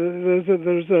 I mean,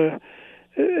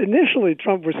 initially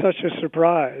Trump was such a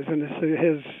surprise, and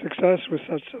his success was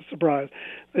such a surprise.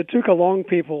 It took a long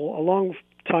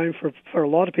time for a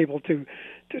lot of people to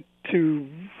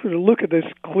sort of look at this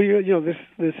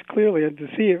this clearly and to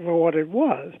see it for what it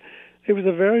was. It was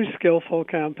a very skillful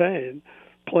campaign,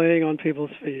 playing on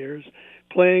people's fears,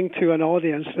 playing to an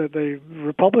audience that the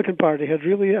Republican Party had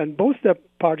really, and both the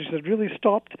parties had really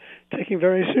stopped taking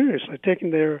very seriously, taking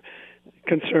their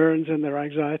concerns and their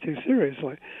anxieties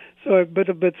seriously. So, but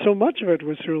so much of it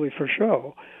was really for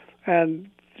show,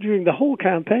 and during the whole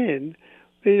campaign,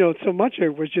 so much of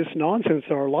it was just nonsense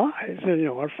or lies,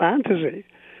 or fantasy,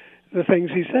 the things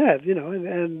he said,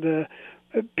 and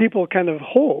people kind of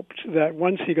hoped that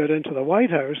once he got into the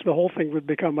White House, the whole thing would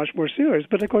become much more serious.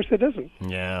 But of course, it doesn't.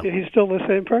 Yeah, he's still the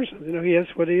same person. He is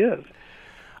what he is.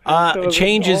 So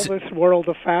changes. All this world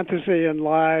of fantasy and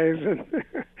lies and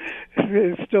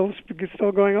it's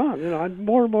still going on. And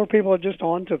more people are just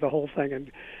onto the whole thing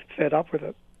and fed up with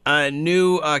it.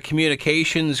 New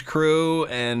communications crew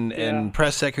and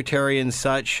press secretary and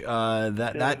such.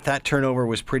 That turnover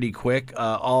was pretty quick.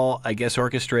 All, I guess,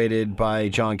 orchestrated by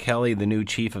John Kelly, the new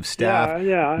chief of staff.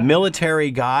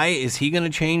 Military guy. Is he going to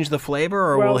change the flavor,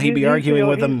 or will he be arguing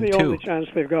with them too? He's the only chance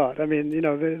they've got. I mean,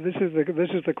 this is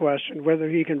the question, whether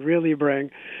he can really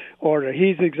bring order.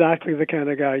 He's exactly the kind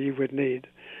of guy you would need.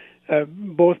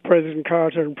 Both President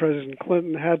Carter and President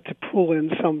Clinton had to pull in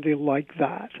somebody like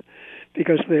that,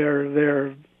 because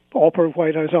their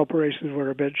White House operations were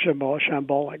a bit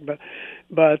shambolic.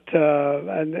 But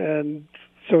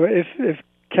so if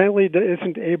Kelly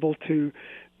isn't able to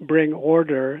bring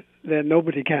order, then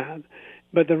nobody can.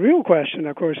 But the real question,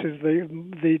 of course, is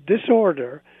the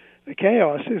disorder, the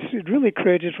chaos is really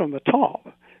created from the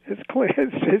top. It's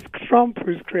Trump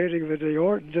who's creating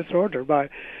the disorder by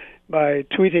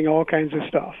tweeting all kinds of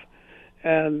stuff.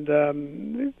 And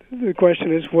the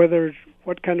question is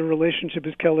what kind of relationship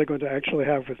is Kelly going to actually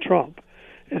have with Trump?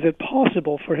 Is it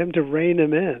possible for him to rein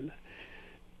him in,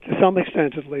 to some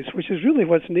extent at least, which is really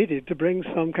what's needed to bring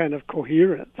some kind of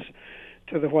coherence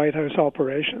to the White House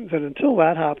operations? And until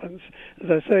that happens, as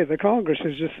I say, the Congress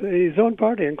is just, his own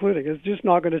party including, is just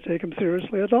not going to take him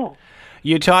seriously at all.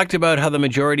 You talked about how the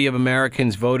majority of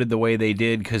Americans voted the way they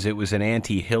did because it was an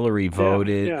anti-Hillary vote.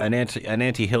 An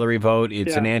anti-Hillary vote.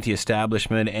 It's an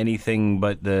anti-establishment, anything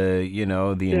but the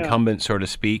incumbent, so to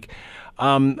speak.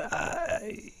 Are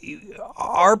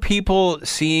people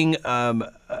seeing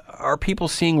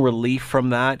relief from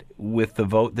that with the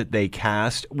vote that they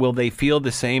cast? Will they feel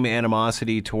the same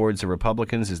animosity towards the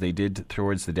Republicans as they did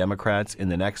towards the Democrats in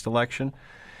the next election?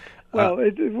 Well,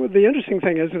 the interesting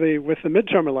thing is with the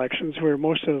midterm elections, where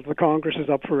most of the Congress is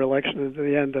up for election at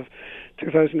the end of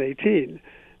 2018,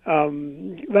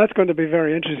 that's going to be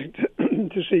very interesting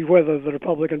to see whether the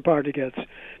Republican Party gets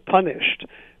punished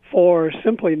for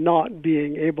simply not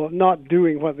doing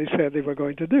what they said they were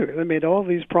going to do. They made all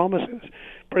these promises.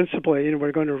 Principally,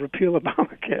 we're going to repeal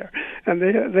Obamacare, and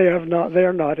they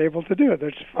are not able to do it.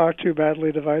 They're far too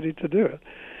badly divided to do it.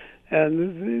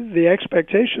 And the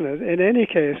expectation is, in any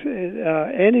case,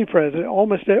 any president,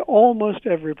 almost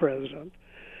every president,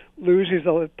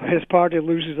 his party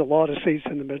loses a lot of seats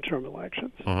in the midterm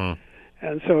elections. Mm-hmm.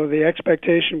 And so the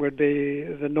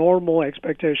normal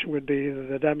expectation would be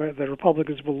that the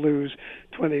Republicans will lose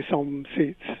 20-some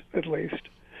seats at least.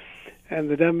 And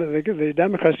the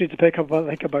Democrats need to pick up, I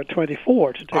think, about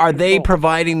 24 to take Are they control.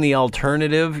 providing the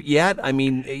alternative yet? I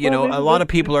mean, a lot of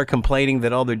people are complaining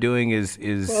that all they're doing is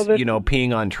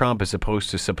peeing on Trump as opposed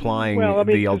to supplying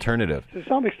the alternative. To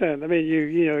some extent, I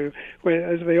mean,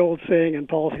 as the old saying in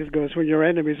politics goes, when your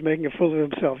enemy's making a fool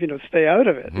of himself, stay out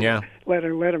of it. Yeah. Let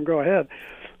him go ahead.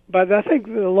 But I think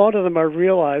a lot of them are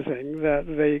realizing that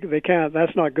they can't.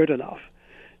 That's not good enough.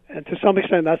 And to some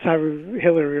extent, that's how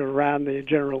Hillary ran the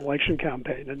general election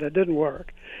campaign, and it didn't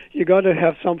work. You got to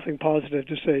have something positive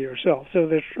to say yourself. So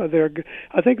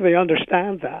I think they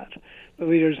understand that, the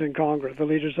leaders in Congress, the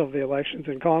leaders of the elections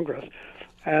in Congress,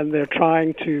 and they're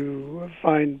trying to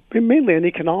find mainly an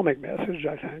economic message,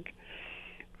 I think,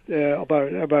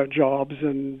 about jobs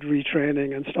and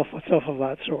retraining and stuff of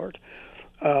that sort,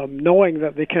 knowing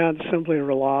that they can't simply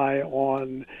rely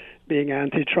on being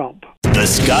anti-Trump. The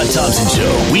Scott Thompson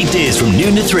Show, weekdays from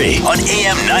noon to 3 on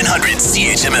AM 900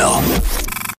 CHML.